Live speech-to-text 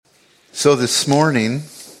So this morning,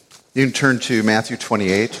 you can turn to Matthew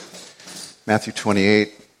 28. Matthew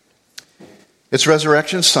 28. It's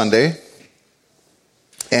Resurrection Sunday,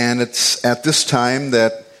 and it's at this time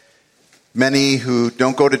that many who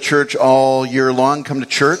don't go to church all year long come to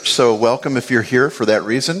church. So welcome if you're here for that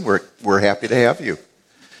reason. We're happy to have you.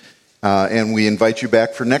 And we invite you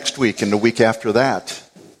back for next week and the week after that.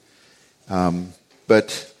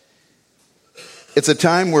 But it's a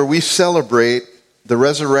time where we celebrate the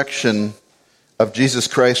resurrection of Jesus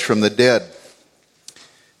Christ from the dead.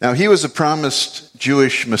 Now, he was a promised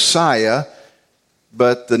Jewish Messiah,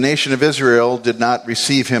 but the nation of Israel did not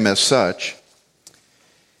receive him as such.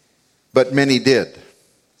 But many did.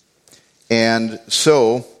 And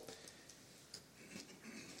so,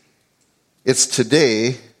 it's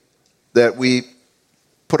today that we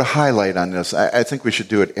put a highlight on this. I think we should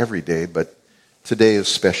do it every day, but today is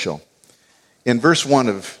special. In verse 1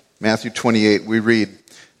 of Matthew 28, we read,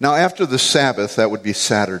 "Now after the Sabbath," that would be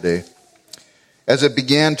Saturday, "as it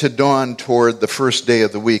began to dawn toward the first day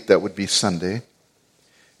of the week," that would be Sunday,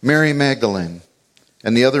 "Mary Magdalene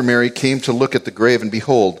and the other Mary came to look at the grave, and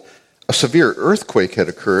behold, a severe earthquake had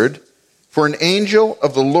occurred, for an angel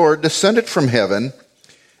of the Lord descended from heaven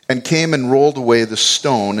and came and rolled away the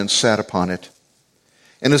stone and sat upon it.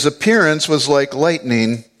 And his appearance was like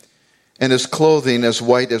lightning, and his clothing as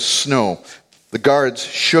white as snow. The guards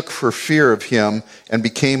shook for fear of him and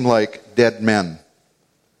became like dead men.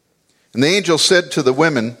 And the angel said to the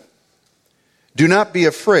women, 'Do not be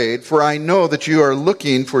afraid, for I know that you are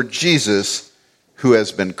looking for Jesus who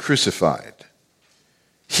has been crucified.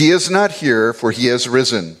 He is not here, for he has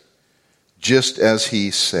risen, just as he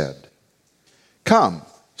said. Come,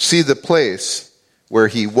 see the place where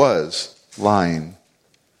he was lying.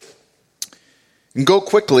 And go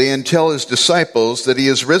quickly and tell his disciples that he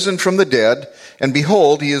is risen from the dead, and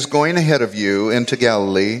behold, he is going ahead of you into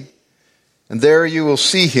Galilee. And there you will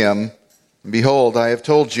see him, and behold, I have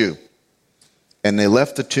told you.' And they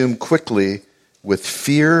left the tomb quickly with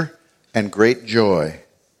fear and great joy,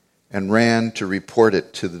 and ran to report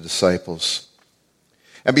it to the disciples.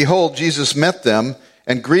 And behold, Jesus met them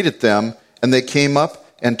and greeted them, and they came up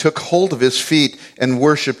and took hold of his feet and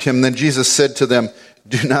worshipped him. Then Jesus said to them,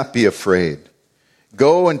 'Do not be afraid.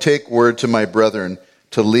 Go and take word to my brethren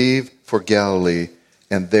to leave for Galilee,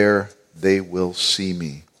 and there they will see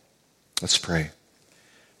me.'" Let's pray.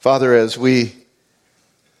 Father, as we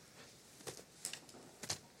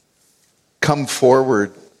come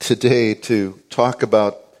forward today to talk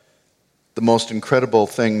about the most incredible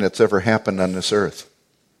thing that's ever happened on this earth.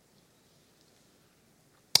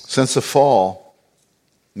 Since the fall,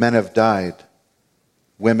 men have died,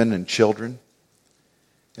 women and children,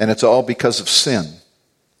 and it's all because of sin.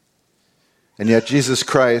 And yet Jesus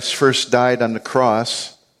Christ first died on the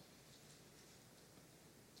cross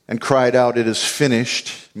and cried out, "It is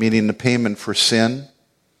finished," meaning the payment for sin.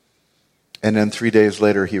 And then 3 days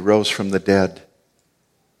later, he rose from the dead,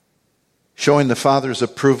 showing the Father's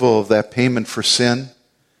approval of that payment for sin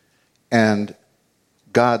and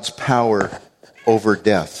God's power over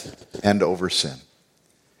death and over sin.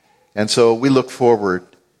 And so we look forward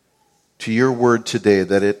to your word today,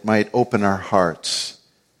 that it might open our hearts.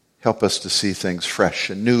 Help us to see things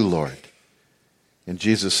fresh and new, Lord. In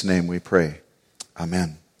Jesus' name we pray.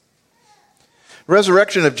 Amen.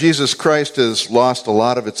 Resurrection of Jesus Christ has lost a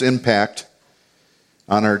lot of its impact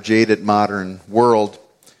on our jaded modern world.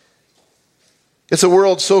 It's a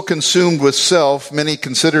world so consumed with self, many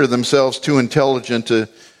consider themselves too intelligent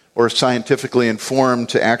or scientifically informed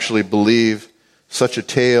to actually believe such a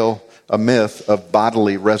tale, a myth of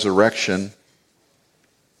bodily resurrection.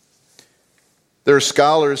 There are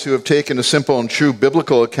scholars who have taken a simple and true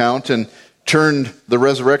biblical account and turned the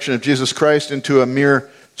resurrection of Jesus Christ into a mere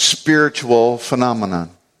spiritual phenomenon.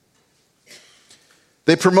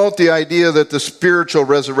 They promote the idea that the spiritual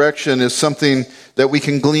resurrection is something that we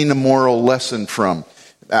can glean a moral lesson from.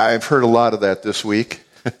 I've heard a lot of that this week.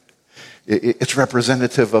 It's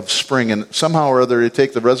representative of spring, and somehow or other they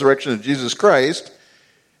take the resurrection of Jesus Christ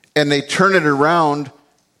and they turn it around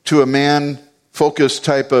to a man-focused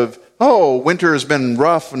type of, oh, winter has been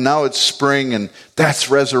rough and now it's spring and that's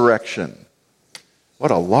resurrection.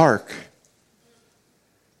 What a lark.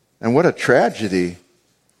 And what a tragedy.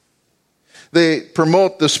 They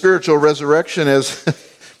promote the spiritual resurrection as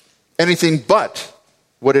anything but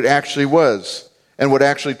what it actually was and what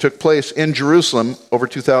actually took place in Jerusalem over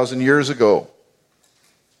 2,000 years ago.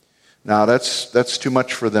 Now that's too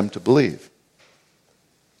much for them to believe.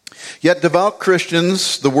 Yet devout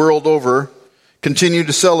Christians the world over continue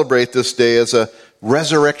to celebrate this day as a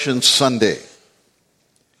Resurrection Sunday.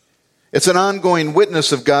 It's an ongoing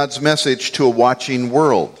witness of God's message to a watching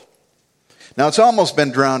world. Now, it's almost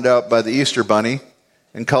been drowned out by the Easter bunny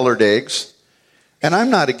and colored eggs. And I'm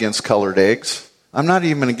not against colored eggs. I'm not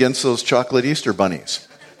even against those chocolate Easter bunnies.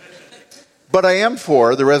 But I am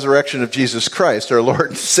for the resurrection of Jesus Christ, our Lord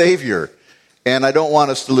and Savior. And I don't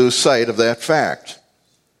want us to lose sight of that fact.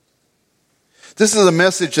 This is a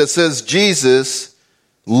message that says Jesus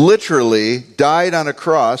literally died on a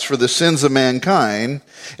cross for the sins of mankind,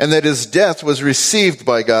 and that his death was received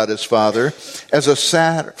by God his Father as a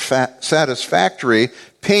satisfactory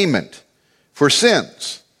payment for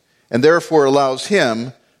sins, and therefore allows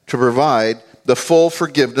him to provide the full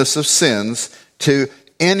forgiveness of sins to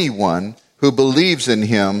anyone who believes in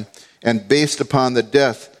him and based upon the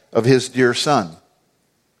death of his dear Son.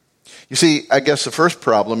 You see, I guess the first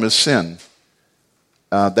problem is sin.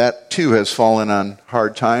 That too has fallen on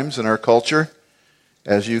hard times in our culture.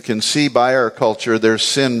 As you can see by our culture, there's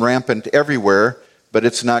sin rampant everywhere, but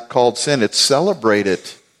it's not called sin, it's celebrated.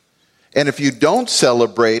 And if you don't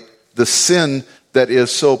celebrate the sin that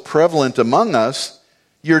is so prevalent among us,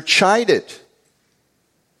 you're chided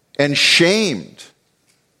and shamed.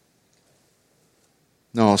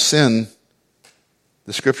 No, sin,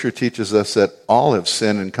 the scripture teaches us that all have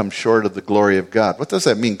sinned and come short of the glory of God. What does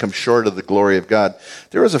that mean, come short of the glory of God?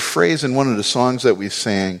 There was a phrase in one of the songs that we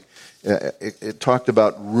sang. It talked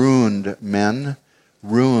about ruined men,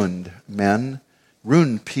 ruined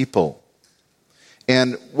people.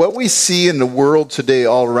 And what we see in the world today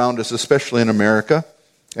all around us, especially in America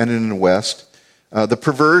and in the West, the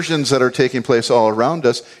perversions that are taking place all around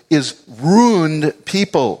us is ruined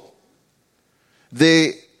people.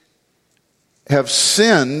 They have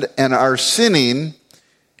sinned and are sinning,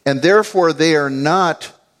 and therefore they are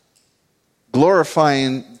not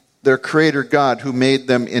glorifying their Creator God who made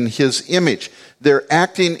them in His image. They're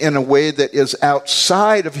acting in a way that is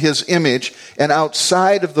outside of His image and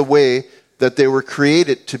outside of the way that they were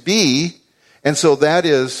created to be, and so that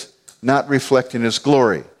is not reflecting His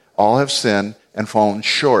glory. All have sinned and fallen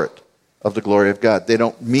short of the glory of God. They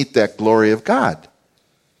don't meet that glory of God.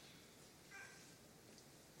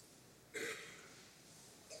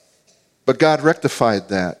 But God rectified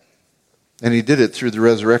that, and He did it through the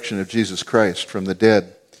resurrection of Jesus Christ from the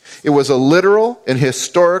dead. It was a literal and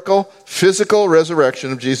historical, physical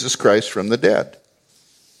resurrection of Jesus Christ from the dead.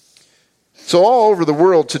 So all over the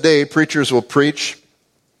world today, preachers will preach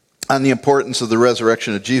on the importance of the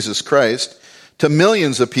resurrection of Jesus Christ to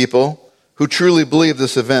millions of people who truly believe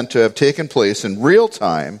this event to have taken place in real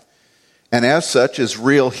time, and as such is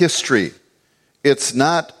real history. It's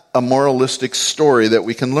not a moralistic story that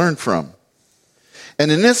we can learn from.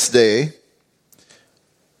 And in this day,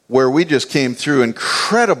 where we just came through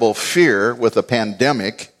incredible fear with a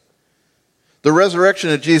pandemic, the resurrection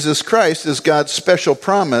of Jesus Christ is God's special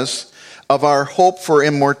promise of our hope for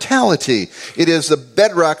immortality. It is the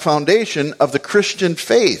bedrock foundation of the Christian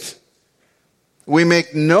faith. We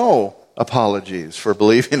make no apologies for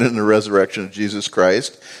believing in the resurrection of Jesus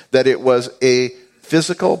Christ, that it was a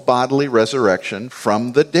physical bodily resurrection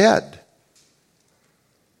from the dead.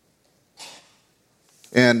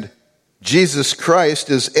 And Jesus Christ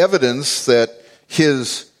is evidence that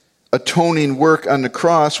His atoning work on the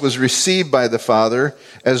cross was received by the Father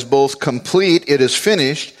as both complete, it is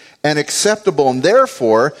finished, and acceptable. And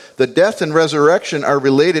therefore, the death and resurrection are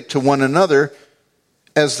related to one another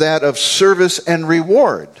as that of service and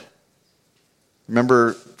reward.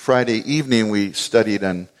 Remember Friday evening we studied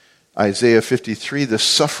on Isaiah 53, the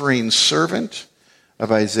suffering servant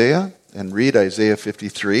of Isaiah, and read Isaiah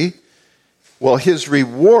 53. Well, his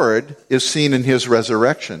reward is seen in his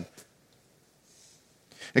resurrection.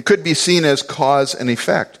 It could be seen as cause and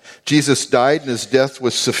effect. Jesus died and his death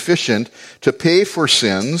was sufficient to pay for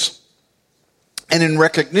sins. And in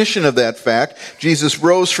recognition of that fact, Jesus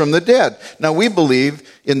rose from the dead. Now we believe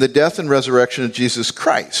in the death and resurrection of Jesus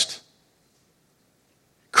Christ.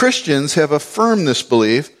 Christians have affirmed this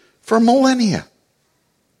belief for millennia.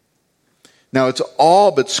 Now it's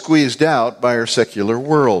all but squeezed out by our secular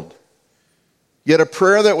world. Yet a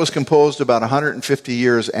prayer that was composed about 150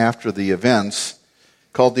 years after the events,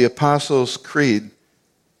 called the Apostles' Creed,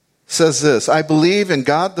 says this: I believe in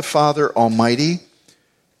God the Father Almighty,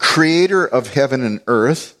 creator of heaven and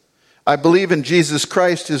earth. I believe in Jesus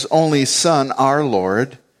Christ, His only Son, our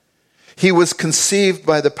Lord. He was conceived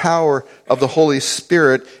by the power of the Holy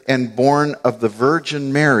Spirit and born of the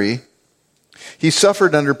Virgin Mary. He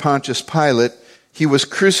suffered under Pontius Pilate. He was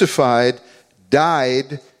crucified,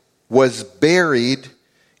 died, was buried,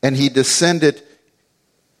 and He descended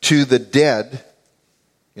to the dead.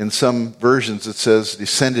 In some versions it says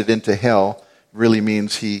descended into hell. Really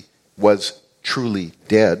means He was truly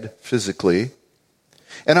dead physically.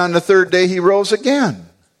 And on the third day He rose again.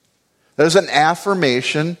 That is an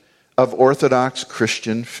affirmation of Orthodox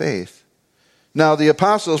Christian faith. Now, the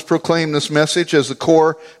apostles proclaim this message as the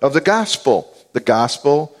core of the gospel. The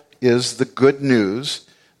gospel is the good news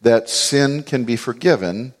that sin can be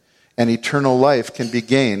forgiven and eternal life can be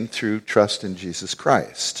gained through trust in Jesus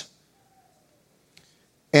Christ.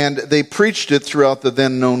 And they preached it throughout the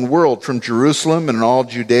then known world, from Jerusalem and all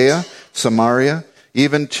Judea, Samaria,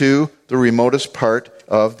 even to the remotest part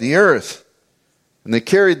of the earth. And they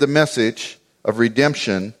carried the message of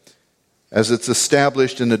redemption as it's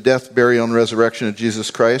established in the death, burial, and resurrection of Jesus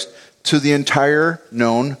Christ to the entire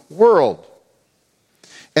known world.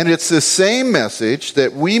 And it's the same message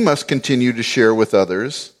that we must continue to share with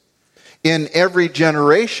others in every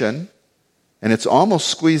generation, and it's almost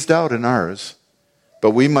squeezed out in ours,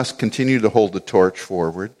 but we must continue to hold the torch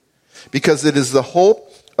forward because it is the hope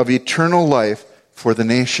of eternal life for the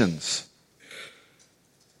nations.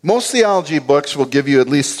 Most theology books will give you at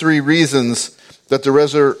least 3 reasons that the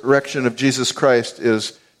resurrection of Jesus Christ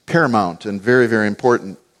is paramount and very, very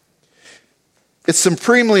important. It's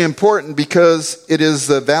supremely important because it is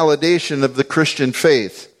the validation of the Christian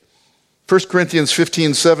faith. 1 Corinthians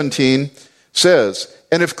 15:17 says,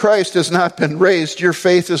 "And if Christ has not been raised, your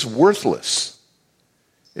faith is worthless."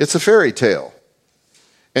 It's a fairy tale,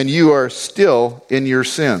 and you are still in your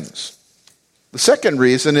sins. The second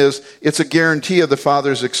reason is it's a guarantee of the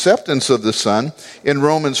Father's acceptance of the Son. In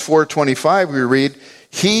Romans 4:25 we read,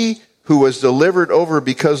 "He who was delivered over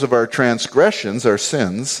because of our transgressions, our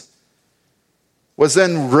sins, was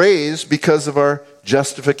then raised because of our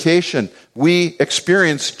justification." We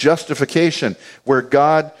experience justification where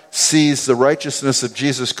God sees the righteousness of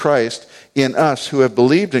Jesus Christ in us who have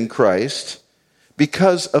believed in Christ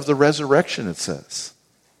because of the resurrection, it says.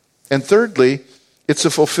 And thirdly, it's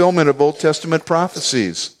a fulfillment of Old Testament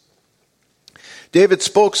prophecies. David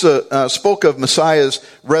spoke of Messiah's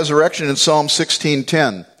resurrection in Psalm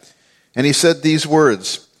 16:10. And he said these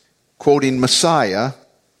words, quoting Messiah,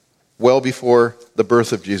 well before the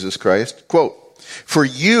birth of Jesus Christ, quote, "For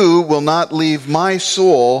you will not leave my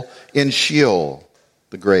soul in Sheol,"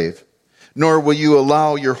 the grave, "nor will you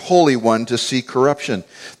allow your Holy One to see corruption."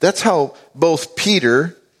 That's how both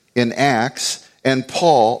Peter in Acts and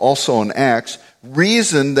Paul, also in Acts,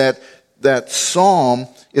 reason that psalm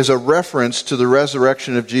is a reference to the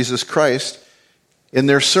resurrection of Jesus Christ in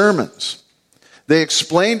their sermons. They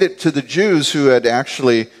explained it to the Jews who had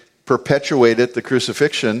actually perpetuated the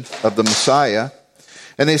crucifixion of the Messiah.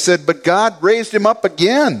 And they said, "But God raised him up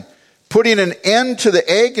again, putting an end to the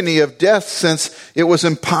agony of death, since it was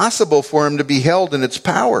impossible for him to be held in its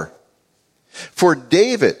power. For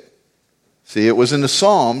David," see, it was in the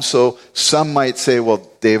Psalms, so some might say, well,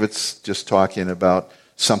 David's just talking about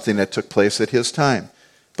something that took place at his time.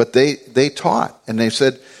 But they taught, and they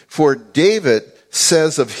said, "For David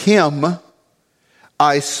says of him,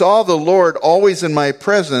 I saw the Lord always in my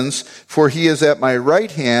presence, for he is at my right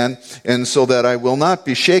hand, and so that I will not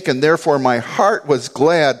be shaken. Therefore my heart was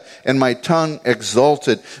glad, and my tongue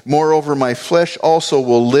exulted. Moreover, my flesh also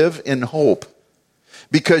will live in hope,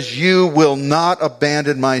 because you will not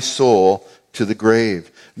abandon my soul to the grave,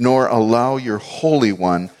 nor allow your Holy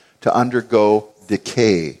One to undergo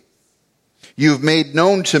decay. You have made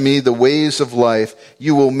known to me the ways of life.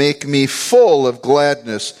 You will make me full of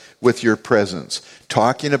gladness with your presence."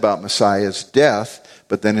 Talking about Messiah's death,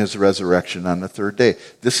 but then his resurrection on the third day.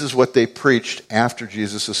 This is what they preached after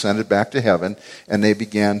Jesus ascended back to heaven, and they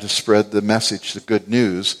began to spread the message, the good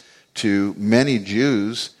news, to many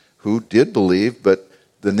Jews who did believe, but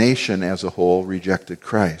the nation as a whole rejected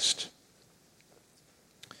Christ.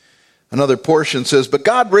 Another portion says, "But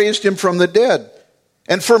God raised him from the dead,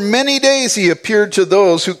 and for many days he appeared to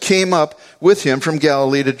those who came up with him from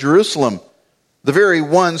Galilee to Jerusalem, the very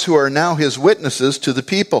ones who are now his witnesses to the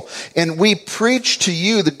people. And we preach to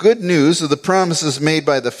you the good news of the promises made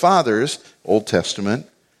by the fathers," Old Testament,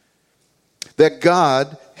 "that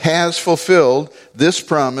God has fulfilled this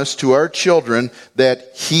promise to our children, that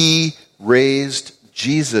he raised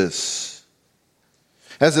Jesus.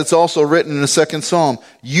 As it's also written in the second Psalm,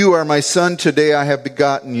 'You are my son, today I have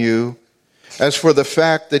begotten you.' As for the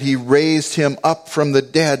fact that he raised him up from the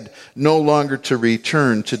dead, no longer to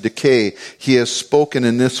return to decay, he has spoken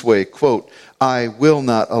in this way, quote, 'I will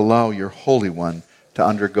not allow your Holy One to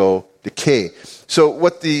undergo decay.'" So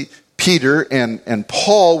what the Peter and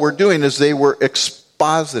Paul were doing is they were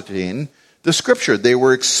expositing the scripture. They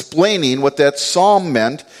were explaining what that psalm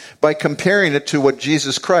meant by comparing it to what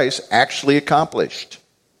Jesus Christ actually accomplished.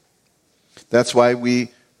 That's why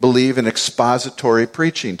we believe in expository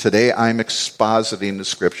preaching. Today I'm expositing the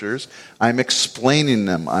scriptures. I'm explaining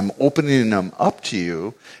them. I'm opening them up to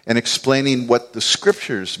you and explaining what the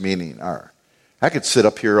scriptures' meaning are. I could sit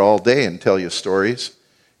up here all day and tell you stories,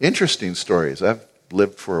 interesting stories. I've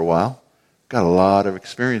lived for a while, got a lot of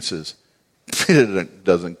experiences. It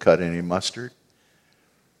doesn't cut any mustard.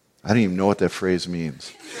 I don't even know what that phrase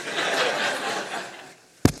means.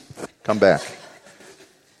 Come back.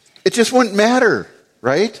 It just wouldn't matter,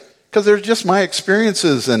 right? Because they're just my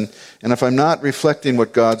experiences, and if I'm not reflecting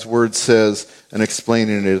what God's word says and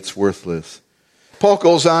explaining it, it's worthless. Paul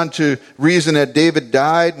goes on to reason that David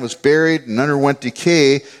died and was buried and underwent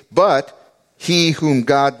decay, but he whom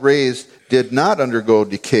God raised did not undergo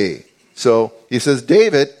decay. So he says,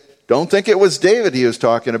 David, don't think it was David he was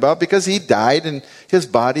talking about, because he died and his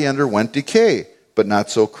body underwent decay, but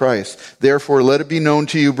not so Christ. Therefore, let it be known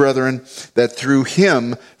to you, brethren, that through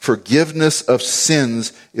him forgiveness of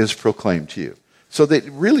sins is proclaimed to you. So they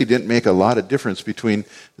really didn't make a lot of difference between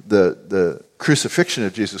the crucifixion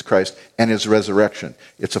of Jesus Christ and his resurrection.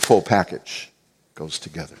 It's a full package. It goes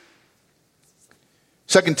together.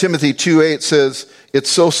 2 Timothy 2:8 says it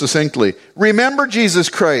so succinctly, remember Jesus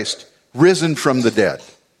Christ, risen from the dead.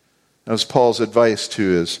 That was Paul's advice to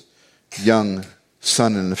his young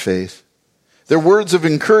son in the faith. They're words of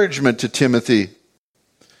encouragement to Timothy.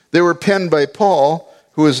 They were penned by Paul,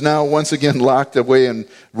 who is now once again locked away in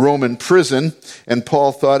Roman prison. And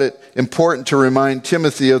Paul thought it important to remind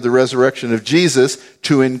Timothy of the resurrection of Jesus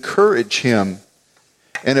to encourage him.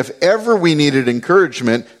 And if ever we needed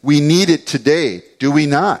encouragement, we need it today, do we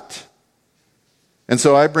not? And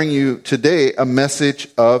so I bring you today a message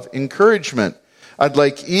of encouragement. I'd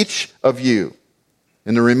like each of you,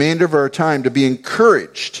 in the remainder of our time, to be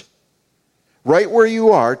encouraged right where you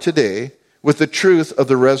are today with the truth of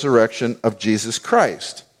the resurrection of Jesus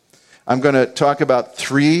Christ. I'm going to talk about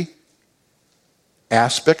 3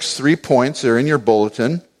 aspects, 3 points. They're in your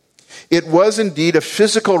bulletin. It was indeed a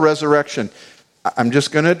physical resurrection. I'm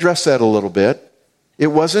just going to address that a little bit. It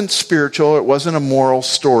wasn't spiritual. It wasn't a moral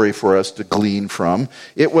story for us to glean from.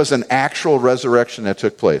 It was an actual resurrection that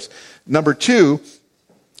took place. Number 2,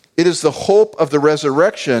 it is the hope of the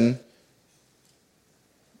resurrection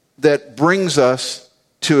that brings us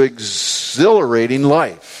to exhilarating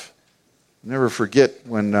life. I'll never forget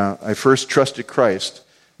when I first trusted Christ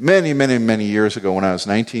many, many, many years ago when I was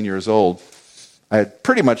 19 years old. I had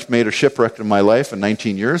pretty much made a shipwreck of my life in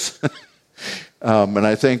 19 years. And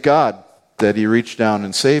I thank God that he reached down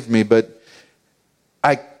and saved me. But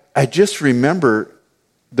I just remember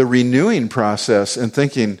the renewing process and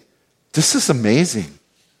thinking, this is amazing.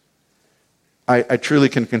 I truly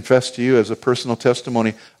can confess to you as a personal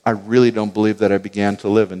testimony, I really don't believe that I began to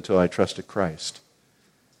live until I trusted Christ.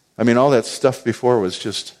 I mean, all that stuff before was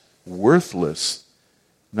just worthless.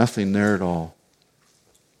 Nothing there at all.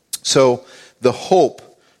 So the hope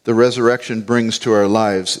the resurrection brings to our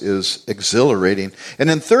lives is exhilarating. And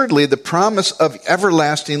then thirdly, the promise of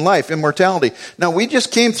everlasting life, immortality. Now, we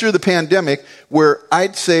just came through the pandemic where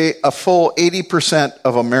I'd say a full 80%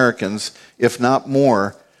 of Americans, if not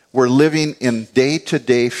more, were living in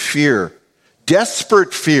day-to-day fear,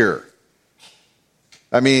 desperate fear.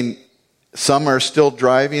 I mean, some are still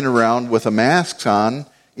driving around with a mask on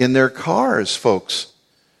in their cars, folks.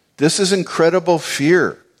 This is incredible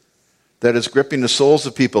fear that is gripping the souls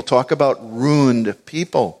of people. Talk about ruined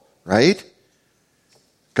people, right?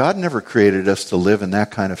 God never created us to live in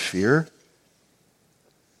that kind of fear.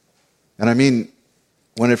 And I mean,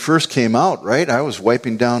 when it first came out, right, I was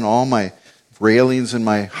wiping down all my railings in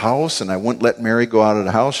my house, and I wouldn't let Mary go out of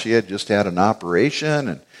the house. She had just had an operation,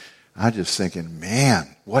 and I was just thinking,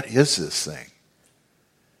 man, what is this thing?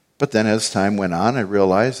 But then as time went on, I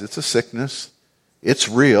realized it's a sickness. It's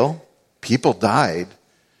real. People died.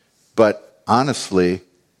 But honestly,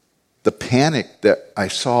 the panic that I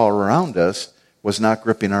saw around us was not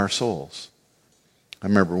gripping our souls. I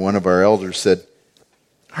remember one of our elders said,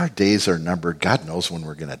 our days are numbered. God knows when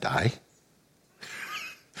we're going to die.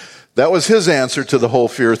 That was his answer to the whole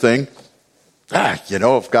fear thing.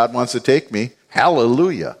 If God wants to take me,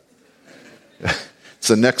 hallelujah. It's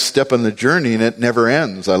the next step in the journey, and it never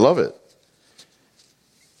ends. I love it.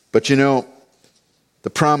 But the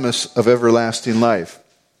promise of everlasting life,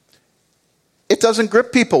 it doesn't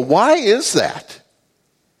grip people. Why is that?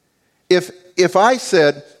 If I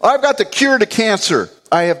said, I've got the cure to cancer,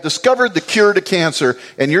 I have discovered the cure to cancer,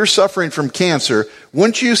 and you're suffering from cancer,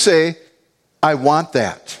 wouldn't you say, I want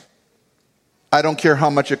that? I don't care how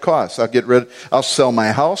much it costs. I'll sell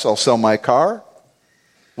my house, I'll sell my car,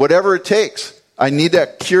 whatever it takes. I need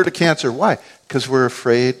that cure to cancer. Why? Because we're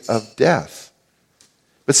afraid of death.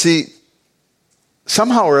 But see,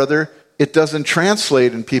 somehow or other, it doesn't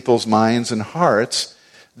translate in people's minds and hearts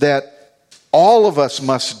that all of us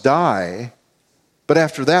must die, but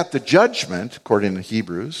after that, the judgment, according to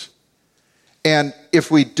Hebrews. And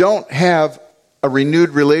if we don't have a renewed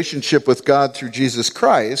relationship with God through Jesus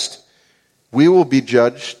Christ, we will be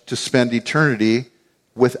judged to spend eternity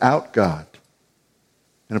without God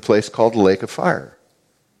in a place called the lake of fire.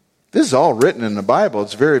 This is all written in the Bible.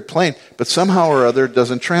 It's very plain, but somehow or other it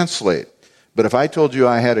doesn't translate. But if I told you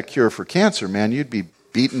I had a cure for cancer, man, you'd be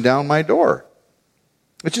beating down my door.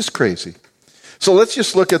 It's just crazy. So let's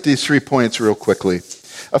just look at these 3 points real quickly.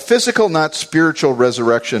 A physical, not spiritual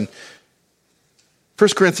resurrection. 1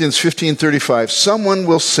 Corinthians 15:35, someone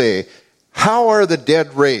will say, how are the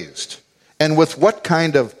dead raised? And with what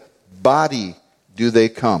kind of body do they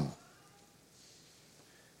come?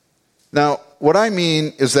 Now, what I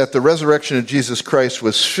mean is that the resurrection of Jesus Christ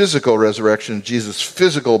was physical resurrection of Jesus'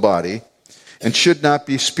 physical body and should not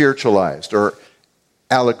be spiritualized or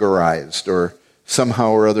allegorized or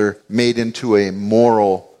somehow or other made into a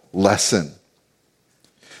moral lesson.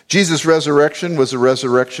 Jesus' resurrection was a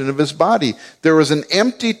resurrection of his body. There was an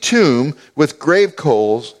empty tomb with grave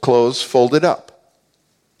clothes folded up.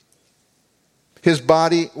 His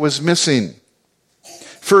body was missing.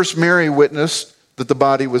 First, Mary witnessed that the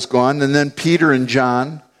body was gone, and then Peter and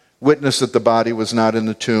John witnessed that the body was not in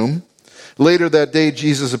the tomb. Later that day,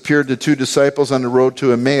 Jesus appeared to 2 disciples on the road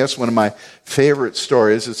to Emmaus, one of my favorite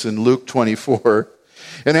stories. It's in Luke 24.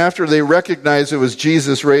 And after they recognized it was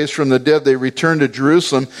Jesus raised from the dead, they returned to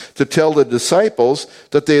Jerusalem to tell the disciples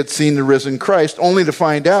that they had seen the risen Christ, only to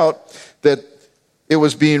find out that it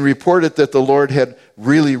was being reported that the Lord had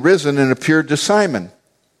really risen and appeared to Simon.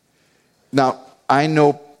 Now, I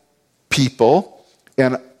know people,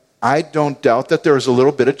 and I don't doubt that there was a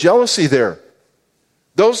little bit of jealousy there.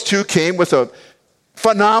 Those two came with a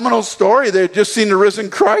phenomenal story. They had just seen the risen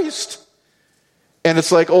Christ. And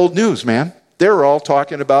it's like old news, man. They were all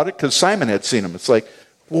talking about it because Simon had seen him. It's like,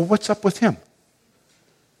 well, what's up with him?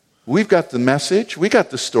 We've got the message, we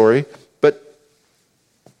got the story, but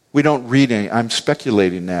we don't read any. I'm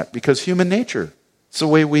speculating that because human nature, it's the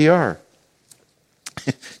way we are.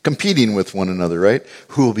 Competing with one another, right?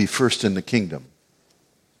 Who will be first in the kingdom?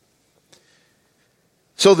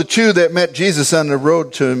 So the two that met Jesus on the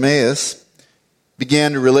road to Emmaus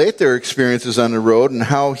began to relate their experiences on the road and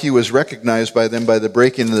how he was recognized by them by the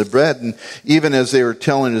breaking of the bread. And even as they were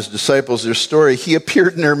telling his disciples their story, he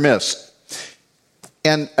appeared in their midst.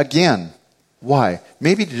 And again, why?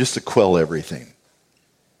 Maybe just to quell everything.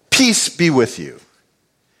 Peace be with you.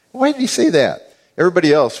 Why did he say that?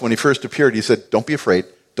 Everybody else, when he first appeared, he said, don't be afraid,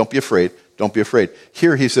 don't be afraid, don't be afraid.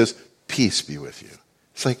 Here he says, peace be with you.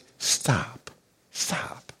 It's like, stop.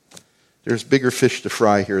 There's bigger fish to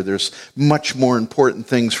fry here. There's much more important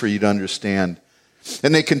things for you to understand.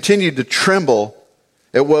 And they continued to tremble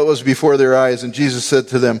at what was before their eyes. And Jesus said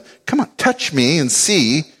to them, come on, touch me and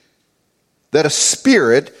see that a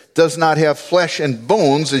spirit does not have flesh and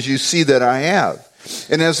bones as you see that I have.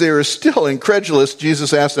 And as they were still incredulous,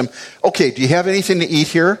 Jesus asked them, okay, do you have anything to eat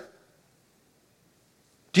here?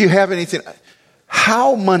 Do you have anything?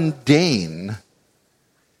 How mundane,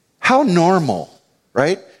 how normal,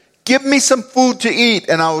 right? Give me some food to eat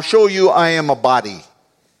and I will show you I am a body.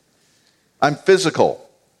 I'm physical.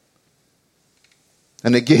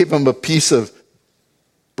 And they gave him a piece of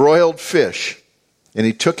broiled fish and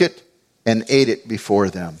he took it and ate it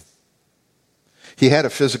before them. He had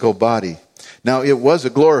a physical body. Now it was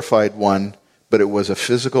a glorified one, but it was a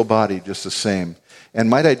physical body just the same. And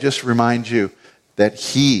might I just remind you that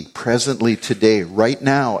he presently today, right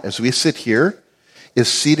now, as we sit here, is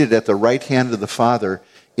seated at the right hand of the Father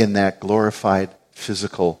in that glorified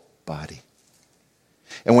physical body.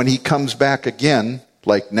 And when he comes back again,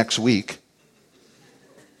 like next week,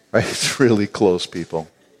 right? It's really close, people.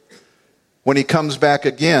 When he comes back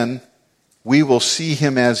again, we will see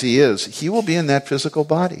him as he is. He will be in that physical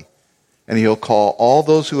body. And he'll call all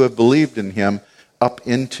those who have believed in him up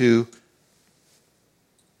into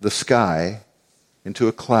the sky, into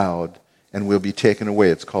a cloud, and we'll be taken away.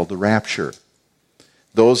 It's called the rapture.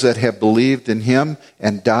 Those that have believed in him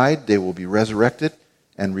and died, they will be resurrected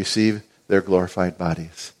and receive their glorified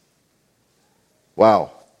bodies.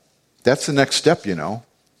 Wow. That's the next step, in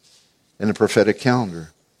the prophetic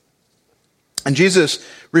calendar. And Jesus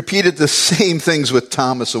repeated the same things with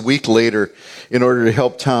Thomas a week later in order to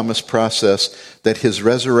help Thomas process that his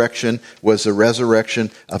resurrection was the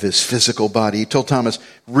resurrection of his physical body. He told Thomas,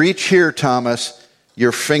 reach here, Thomas,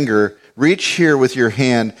 your finger. Reach here with your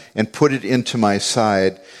hand and put it into my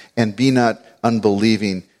side, and be not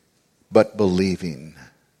unbelieving, but believing.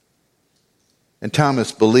 And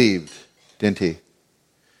Thomas believed, didn't he?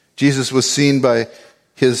 Jesus was seen by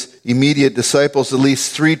his immediate disciples at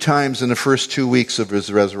least 3 times in the first 2 weeks of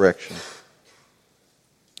his resurrection.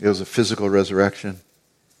 It was a physical resurrection.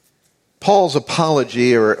 Paul's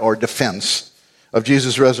apology or defense of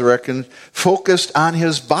Jesus' resurrection focused on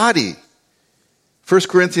his body. 1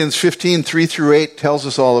 Corinthians 15, 3-8 tells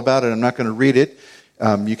us all about it. I'm not going to read it.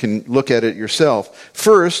 You can look at it yourself.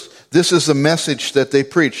 First, this is the message that they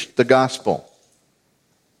preached, the gospel.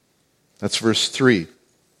 That's verse 3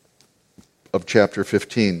 of chapter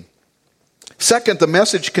 15. Second, the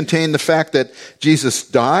message contained the fact that Jesus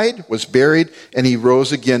died, was buried, and he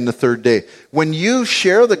rose again the third day. When you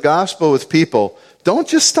share the gospel with people, don't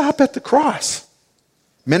just stop at the cross.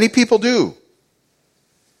 Many people do.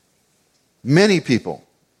 Many people.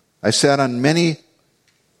 I sat on many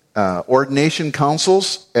ordination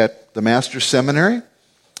councils at the Master's Seminary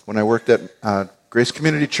when I worked at Grace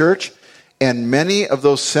Community Church, and many of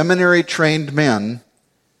those seminary-trained men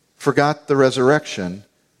forgot the resurrection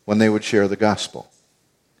when they would share the gospel.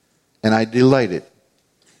 And I delighted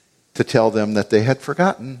to tell them that they had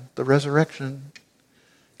forgotten the resurrection.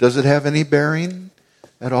 Does it have any bearing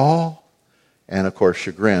at all? And of course,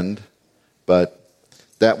 chagrined, but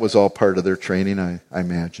that was all part of their training, I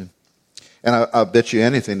imagine. And I'll bet you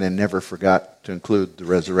anything they never forgot to include the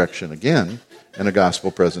resurrection again in a gospel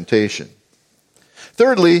presentation.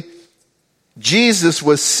 Thirdly, Jesus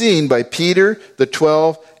was seen by Peter, the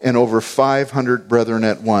 12, and over 500 brethren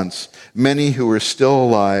at once, many who were still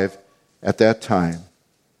alive at that time.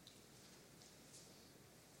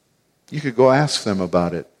 You could go ask them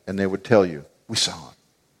about it, and they would tell you, we saw him.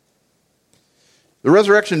 The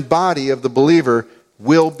resurrection body of the believer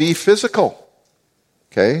will be physical.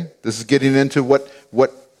 Okay? This is getting into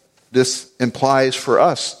what this implies for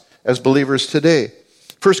us as believers today.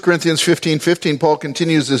 1 Corinthians 15:15, Paul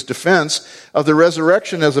continues his defense of the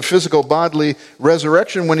resurrection as a physical bodily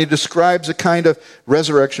resurrection when he describes a kind of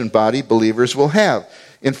resurrection body believers will have.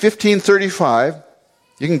 In 15:35,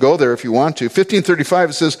 you can go there if you want to. 15:35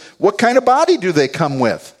 it says, what kind of body do they come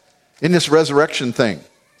with in this resurrection thing?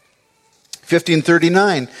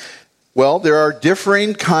 15:39, well, there are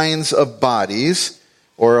differing kinds of bodies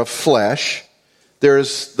or of flesh.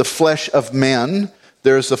 There's the flesh of men.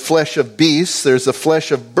 There's the flesh of beasts, there's the flesh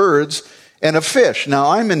of birds, and of fish. Now,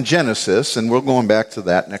 I'm in Genesis, and we're going back to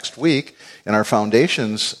that next week in our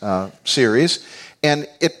Foundations series. And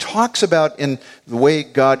it talks about in the way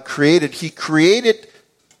God created, he created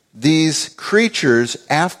these creatures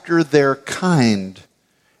after their kind.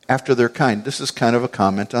 After their kind. This is kind of a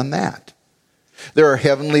comment on that. There are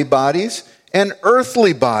heavenly bodies and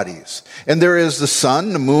earthly bodies. And there is the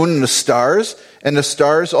sun, the moon, and the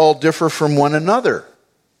stars all differ from one another.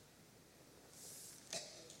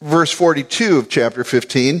 Verse 42 of chapter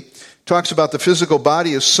 15 talks about the physical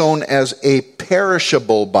body is sown as a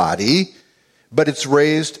perishable body, but it's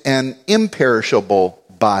raised an imperishable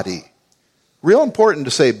body. Real important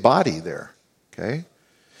to say body there, okay?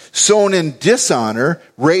 Sown in dishonor,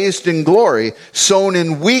 raised in glory. Sown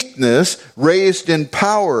in weakness, raised in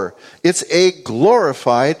power. It's a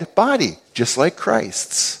glorified body, just like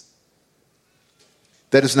Christ's.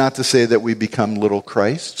 That is not to say that we become little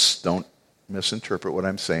Christs. Don't misinterpret what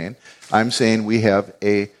I'm saying. I'm saying we have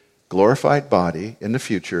a glorified body in the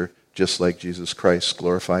future, just like Jesus Christ's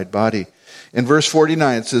glorified body. In verse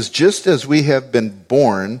 49, it says, just as we have been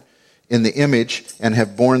born in the image and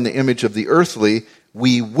have borne the image of the earthly,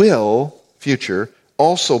 we will, future,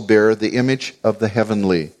 also bear the image of the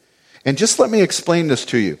heavenly. And just let me explain this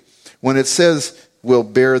to you. When it says we'll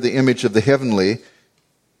bear the image of the heavenly,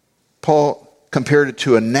 Paul compared it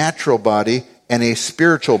to a natural body and a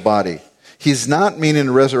spiritual body. He's not meaning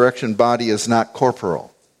the resurrection body is not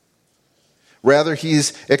corporal. Rather,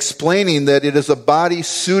 he's explaining that it is a body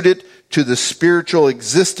suited to the spiritual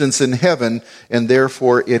existence in heaven, and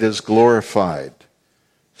therefore it is glorified.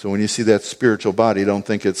 So when you see that spiritual body, don't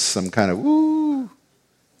think it's some kind of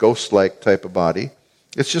ghost-like type of body.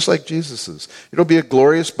 It's just like Jesus's. It'll be a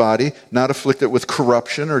glorious body, not afflicted with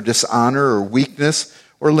corruption or dishonor or weakness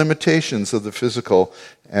or limitations of the physical,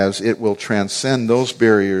 as it will transcend those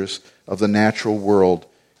barriers of the natural world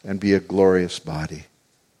and be a glorious body.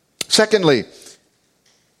 Secondly,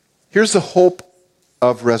 here's the hope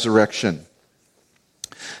of resurrection.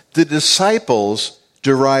 The disciples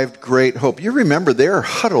derived great hope. You remember they are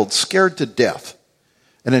huddled, scared to death.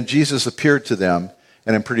 And then Jesus appeared to them,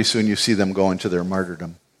 and then pretty soon you see them go into their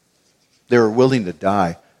martyrdom. They were willing to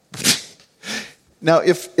die. Now,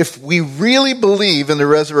 if we really believe in the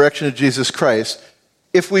resurrection of Jesus Christ,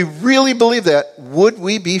 if we really believe that, would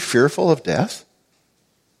we be fearful of death?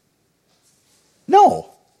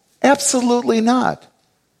 No, absolutely not.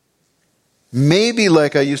 Maybe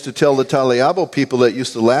like I used to tell the Taliabo people that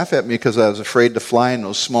used to laugh at me because I was afraid to fly in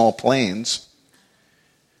those small planes.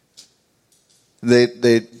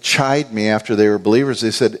 They chide me after they were believers.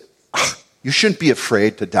 They said, you shouldn't be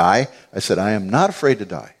afraid to die. I said, I am not afraid to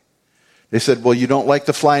die. They said, well, you don't like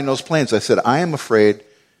to fly in those planes. I said, I am afraid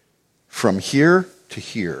from here to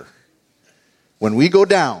here. When we go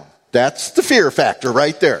down, that's the fear factor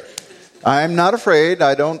right there. I'm not afraid.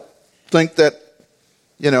 I don't think that,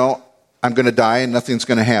 I'm going to die and nothing's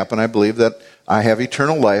going to happen. I believe that I have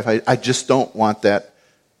eternal life. I just don't want that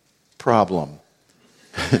problem.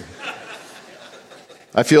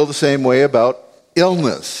 I feel the same way about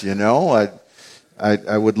illness,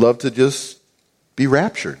 I would love to just be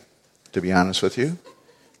raptured, to be honest with you.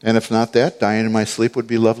 And if not that, dying in my sleep would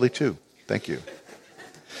be lovely too. Thank you.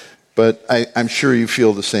 But I'm sure you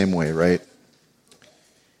feel the same way, right?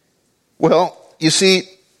 Well, you see,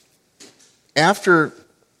 after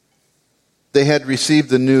they had received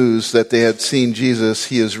the news that they had seen Jesus,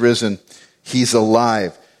 he is risen, he's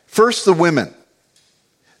alive. First, the women.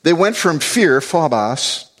 They went from fear,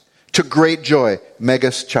 phobos, to great joy,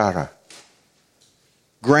 megas chara.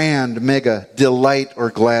 Grand, mega, delight or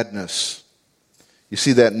gladness. You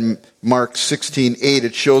see that in Mark 16:8.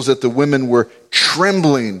 It shows that the women were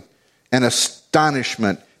trembling and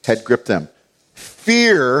astonishment had gripped them.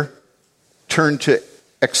 Fear turned to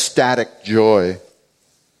ecstatic joy.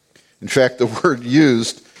 In fact, the word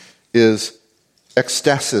used is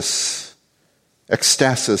ecstasis.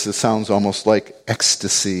 Ecstasis, it sounds almost like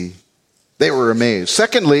ecstasy. They were amazed.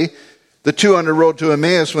 Secondly, the two on the road to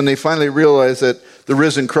Emmaus, when they finally realized that the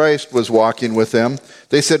risen Christ was walking with them,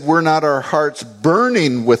 they said, were not our hearts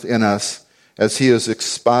burning within us as he is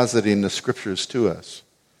expositing the scriptures to us?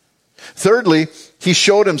 Thirdly, Jesus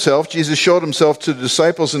showed himself to the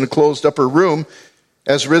disciples in a closed upper room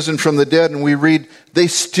as risen from the dead, and we read, they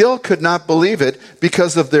still could not believe it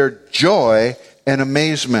because of their joy and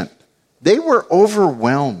amazement. They were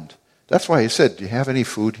overwhelmed. That's why he said, do you have any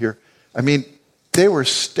food here? I mean, they were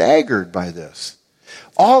staggered by this.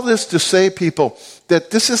 All this to say, people,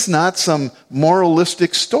 that this is not some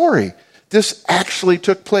moralistic story. This actually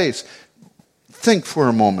took place. Think for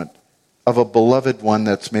a moment of a beloved one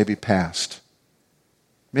that's maybe passed.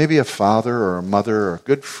 Maybe a father or a mother or a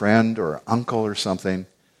good friend or an uncle or something.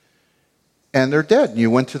 And they're dead and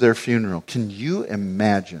you went to their funeral. Can you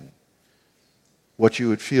imagine what you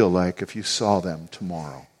would feel like if you saw them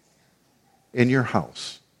tomorrow? In your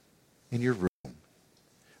house, in your room.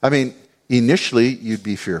 I mean, initially you'd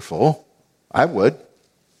be fearful. I would.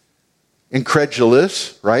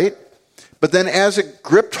 Incredulous, right? But then as it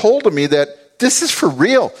gripped hold of me that this is for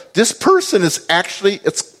real. This person is actually,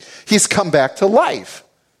 he's come back to life.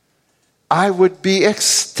 I would be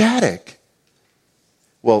ecstatic.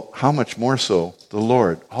 Well, how much more so the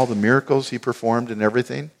Lord? All the miracles he performed and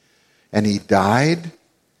everything. And he died,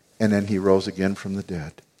 and then he rose again from the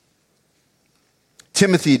dead.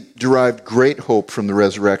 Timothy derived great hope from the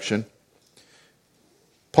resurrection.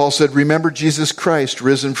 Paul said, remember Jesus Christ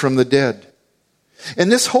risen from the dead. And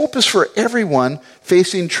this hope is for everyone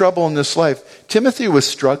facing trouble in this life. Timothy was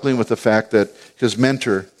struggling with the fact that his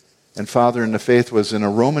mentor and father in the faith was in a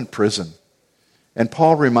Roman prison. And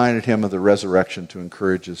Paul reminded him of the resurrection to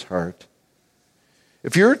encourage his heart.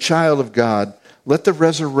 If you're a child of God, let the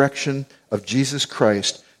resurrection of Jesus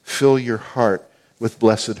Christ fill your heart with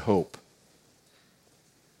blessed hope.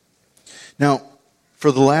 Now,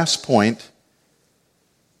 for the last point,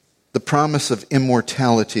 the promise of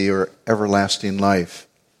immortality or everlasting life.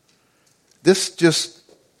 This just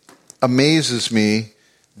amazes me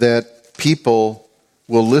that people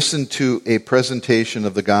will listen to a presentation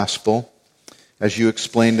of the gospel as you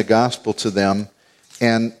explain the gospel to them,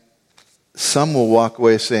 and some will walk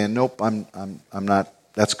away saying, nope, I'm not,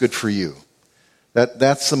 that's good for you.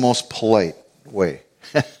 That's the most polite way.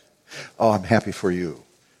 Oh, I'm happy for you.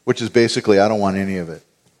 Which is basically, I don't want any of it.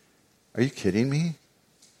 Are you kidding me?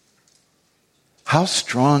 How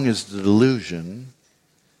strong is the delusion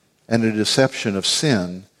and the deception of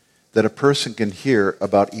sin that a person can hear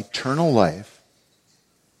about eternal life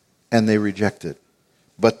and they reject it?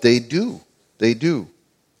 But they do. They do.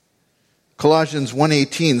 Colossians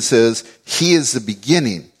 1:18 says, he is the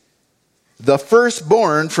beginning, the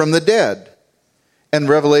firstborn from the dead. And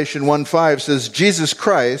Revelation 1:5 says, Jesus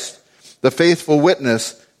Christ, the faithful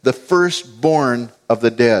witness, the firstborn of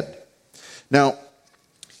the dead. Now,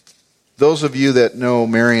 those of you that know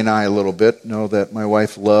Mary and I a little bit know that my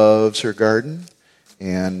wife loves her garden.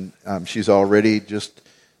 And she's already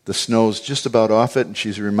the snow's just about off it. And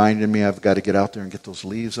she's reminding me I've got to get out there and get those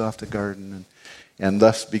leaves off the garden. And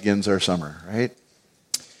thus begins our summer, right?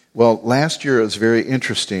 Well, last year it was very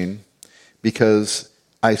interesting because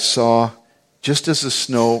I saw, just as the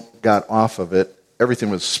snow got off of it, everything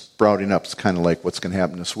was sprouting up. It's kind of like what's going to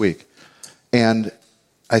happen this week. And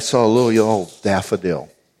I saw a little yellow daffodil.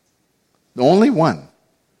 The only one.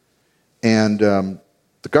 And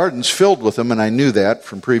the garden's filled with them, and I knew that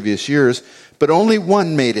from previous years. But only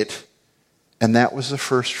one made it, and that was the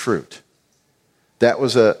first fruit. That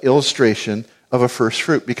was an illustration of a first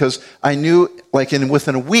fruit, because I knew, like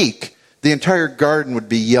within a week, the entire garden would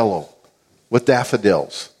be yellow with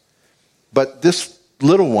daffodils. But this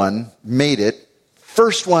little one made it,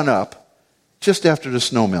 first one up, just after the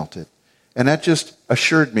snow melted. And that just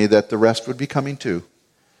assured me that the rest would be coming too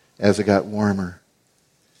as it got warmer.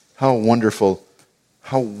 How wonderful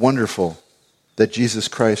that Jesus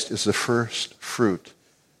Christ is the first fruit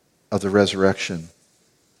of the resurrection.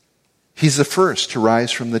 He's the first to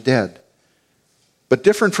rise from the dead. But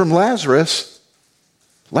different from Lazarus,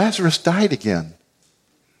 Lazarus died again.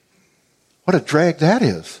 What a drag that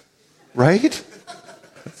is, right?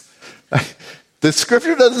 The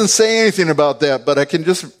scripture doesn't say anything about that, but I can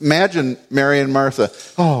just imagine Mary and Martha.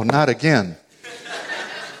 Oh, not again.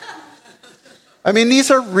 I mean, these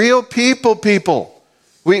are real people.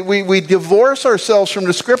 We divorce ourselves from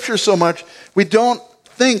the scripture so much, we don't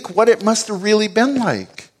think what it must have really been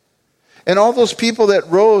like. And all those people that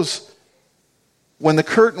rose when the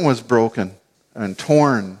curtain was broken and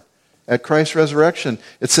torn at Christ's resurrection,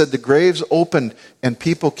 it said the graves opened and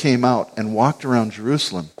people came out and walked around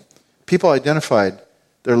Jerusalem. People identified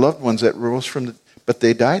their loved ones that rose from the, but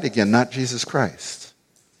they died again, not Jesus Christ.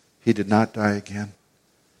 He did not die again.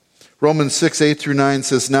 Romans 6:8-9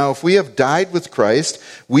 says, "Now if we have died with Christ,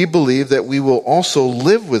 we believe that we will also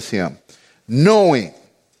live with him, knowing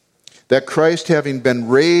that Christ, having been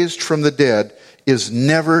raised from the dead, is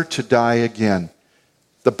never to die again."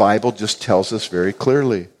 The Bible just tells us very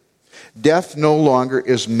clearly. Death no longer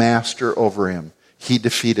is master over him. He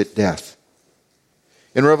defeated death.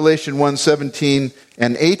 In Revelation 1:17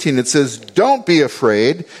 and 18, it says, "Don't be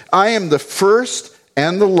afraid. I am the first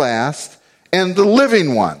and the last and the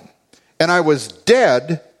living one. And I was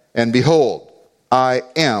dead, and behold, I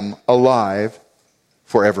am alive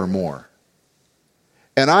forevermore.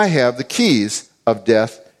 And I have the keys of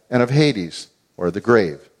death and of Hades," or the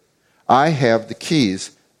grave. I have the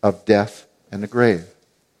keys of death and the grave.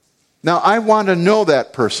 Now, I want to know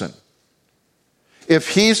that person. If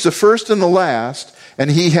he's the first and the last,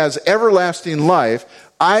 and he has everlasting life,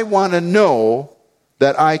 I want to know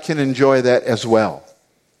that I can enjoy that as well.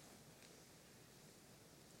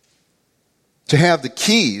 To have the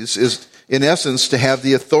keys is, in essence, to have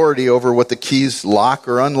the authority over what the keys lock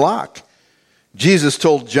or unlock. Jesus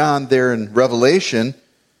told John there in Revelation,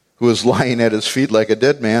 who was lying at his feet like a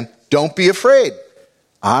dead man, "Don't be afraid.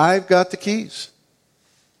 I've got the keys.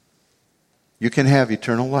 You can have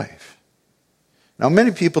eternal life." Now,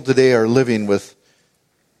 many people today are living with,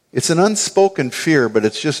 it's an unspoken fear, but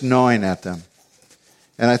it's just gnawing at them.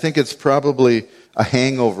 And I think it's probably a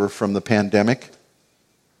hangover from the pandemic.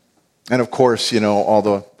 And of course, all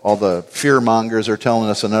the fear mongers are telling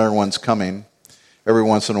us another one's coming. Every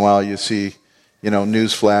once in a while you see,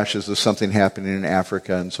 news flashes of something happening in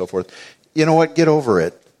Africa and so forth. You know what? Get over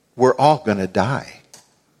it. We're all going to die.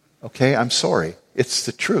 Okay? I'm sorry. It's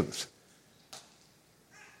the truth.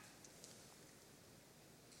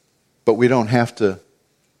 But we don't have to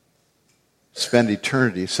spend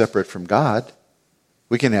eternity separate from God.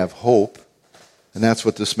 We can have hope. And that's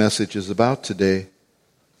what this message is about today.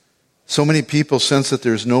 So many people sense that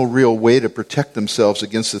there's no real way to protect themselves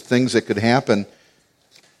against the things that could happen,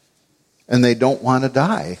 and they don't want to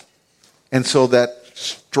die. And so that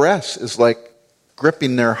stress is like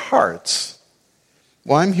gripping their hearts.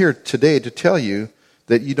 Well, I'm here today to tell you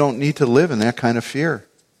that you don't need to live in that kind of fear.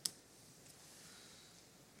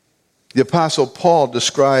 The Apostle Paul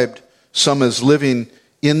described some as living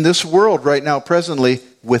in this world right now, presently,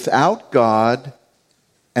 without God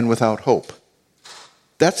and without hope.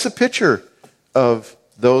 That's a picture of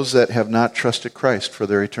those that have not trusted Christ for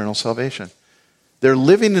their eternal salvation. They're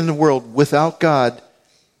living in the world without God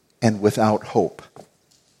and without hope.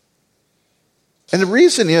 And the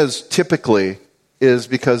reason typically is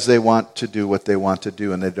because they want to do what they want to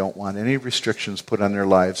do, and they don't want any restrictions put on their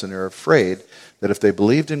lives, and they're afraid that if they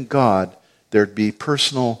believed in God, there'd be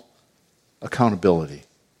personal accountability,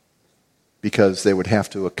 because they would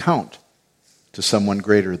have to account to someone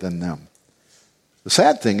greater than them. The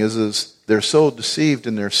sad thing is they're so deceived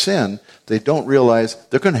in their sin, they don't realize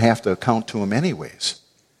they're going to have to account to him anyways.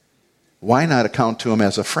 Why not account to him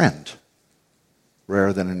as a friend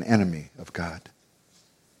rather than an enemy of God?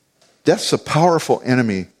 Death's a powerful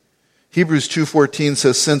enemy. Hebrews 2:14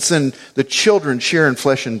 says, "Since then the children share in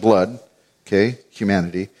flesh and blood, okay,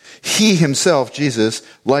 humanity. He himself, Jesus,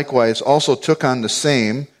 likewise also took on the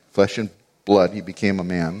same, flesh and blood, he became a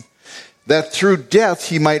man, that through death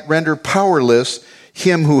he might render powerless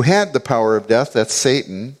him who had the power of death, that's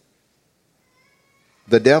Satan,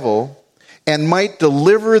 the devil, and might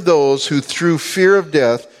deliver those who through fear of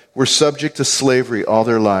death were subject to slavery all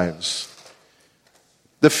their lives.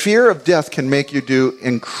 The fear of death can make you do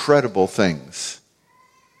incredible things.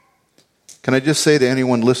 Can I just say to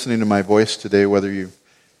anyone listening to my voice today, whether you're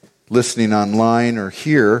listening online or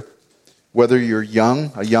here, whether you're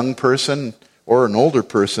young, a young person, or an older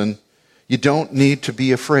person, you don't need to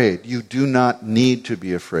be afraid. You do not need to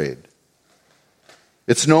be afraid.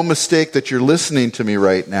 It's no mistake that you're listening to me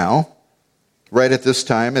right now, right at this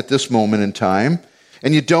time, at this moment in time,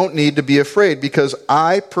 and you don't need to be afraid because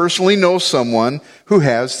I personally know someone who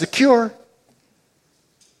has the cure.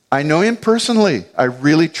 I know him personally. I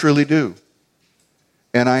really, truly do.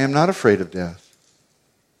 And I am not afraid of death.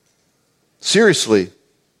 Seriously.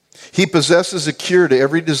 He possesses a cure to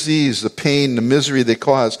every disease, the pain, the misery they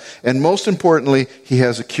cause. And most importantly, he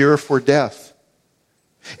has a cure for death.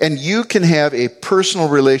 And you can have a personal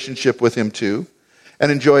relationship with him too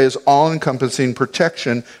and enjoy his all-encompassing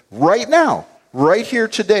protection right now, right here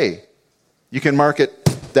today. You can mark it,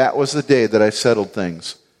 that was the day that I settled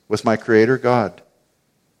things with my Creator God.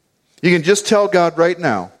 You can just tell God right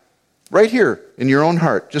now, right here in your own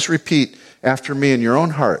heart, just repeat after me in your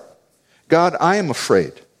own heart, God, I am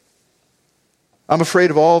afraid. I'm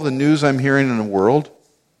afraid of all the news I'm hearing in the world.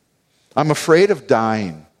 I'm afraid of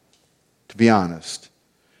dying, to be honest.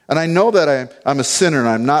 And I know that I'm a sinner and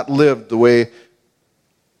I'm not lived the way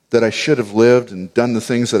that I should have lived and done the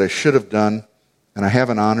things that I should have done, and I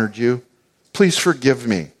haven't honored you. Please forgive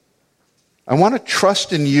me. I want to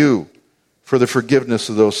trust in you for the forgiveness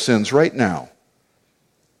of those sins right now.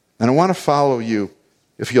 And I want to follow you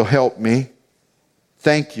if you'll help me.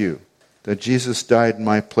 Thank you that Jesus died in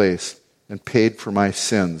my place and paid for my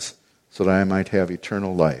sins so that I might have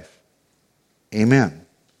eternal life. Amen.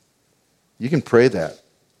 You can pray that.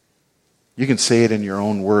 You can say it in your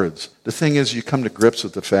own words. The thing is, you come to grips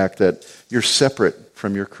with the fact that you're separate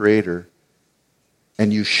from your Creator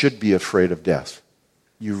and you should be afraid of death.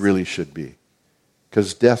 You really should be.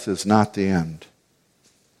 Because death is not the end.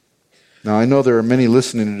 Now, I know there are many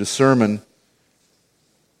listening to the sermon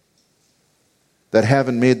that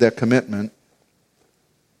haven't made that commitment.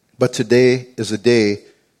 But today is a day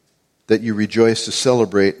that you rejoice to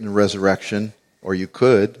celebrate in the resurrection, or you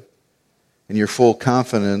could, in your full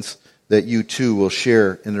confidence that you too will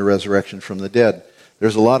share in the resurrection from the dead.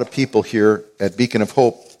 There's a lot of people here at Beacon of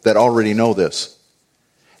Hope that already know this.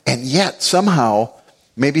 And yet, somehow,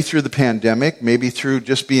 maybe through the pandemic, maybe through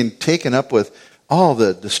just being taken up with all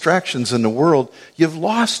the distractions in the world, you've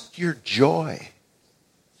lost your joy.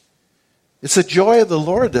 It's the joy of the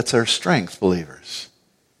Lord that's our strength, believers.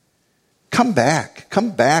 Come back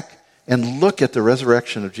and look at the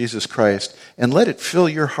resurrection of Jesus Christ and let it fill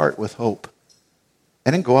your heart with hope.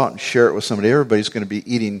 And then go out and share it with somebody. Everybody's going to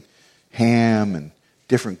be eating ham and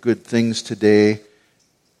different good things today,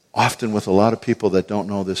 often with a lot of people that don't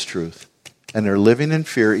know this truth. And they're living in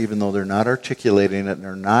fear even though they're not articulating it and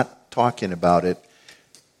they're not talking about it.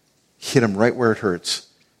 Hit them right where it hurts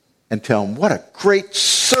and tell them, what a great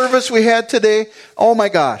service we had today. Oh my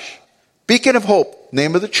gosh. Beacon of Hope.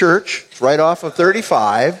 Name of the church, it's right off of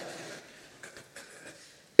 35.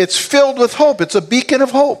 It's filled with hope. It's a beacon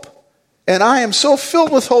of hope. And I am so filled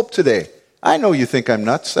with hope today. I know you think I'm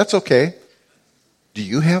nuts. That's okay. Do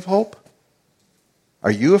you have hope?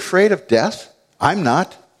 Are you afraid of death? I'm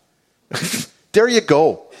not. There you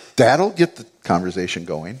go. That'll get the conversation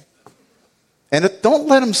going. And don't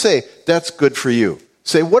let them say, that's good for you.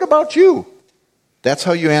 Say, what about you? That's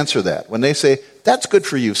how you answer that. When they say, that's good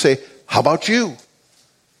for you, say, how about you?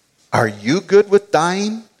 Are you good with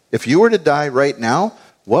dying? If you were to die right now,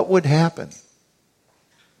 what would happen?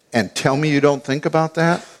 And tell me you don't think about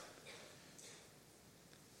that?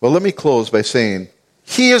 Well, let me close by saying,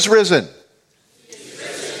 He is risen.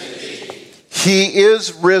 He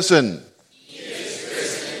is risen.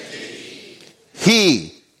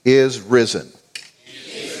 He is risen.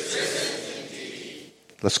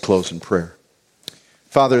 Let's close in prayer.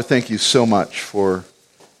 Father, thank you so much for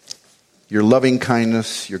your loving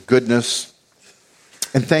kindness, your goodness,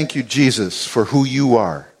 and thank you, Jesus, for who you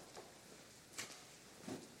are.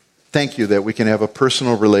 Thank you that we can have a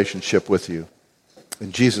personal relationship with you.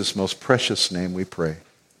 In Jesus' most precious name we pray.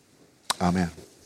 Amen.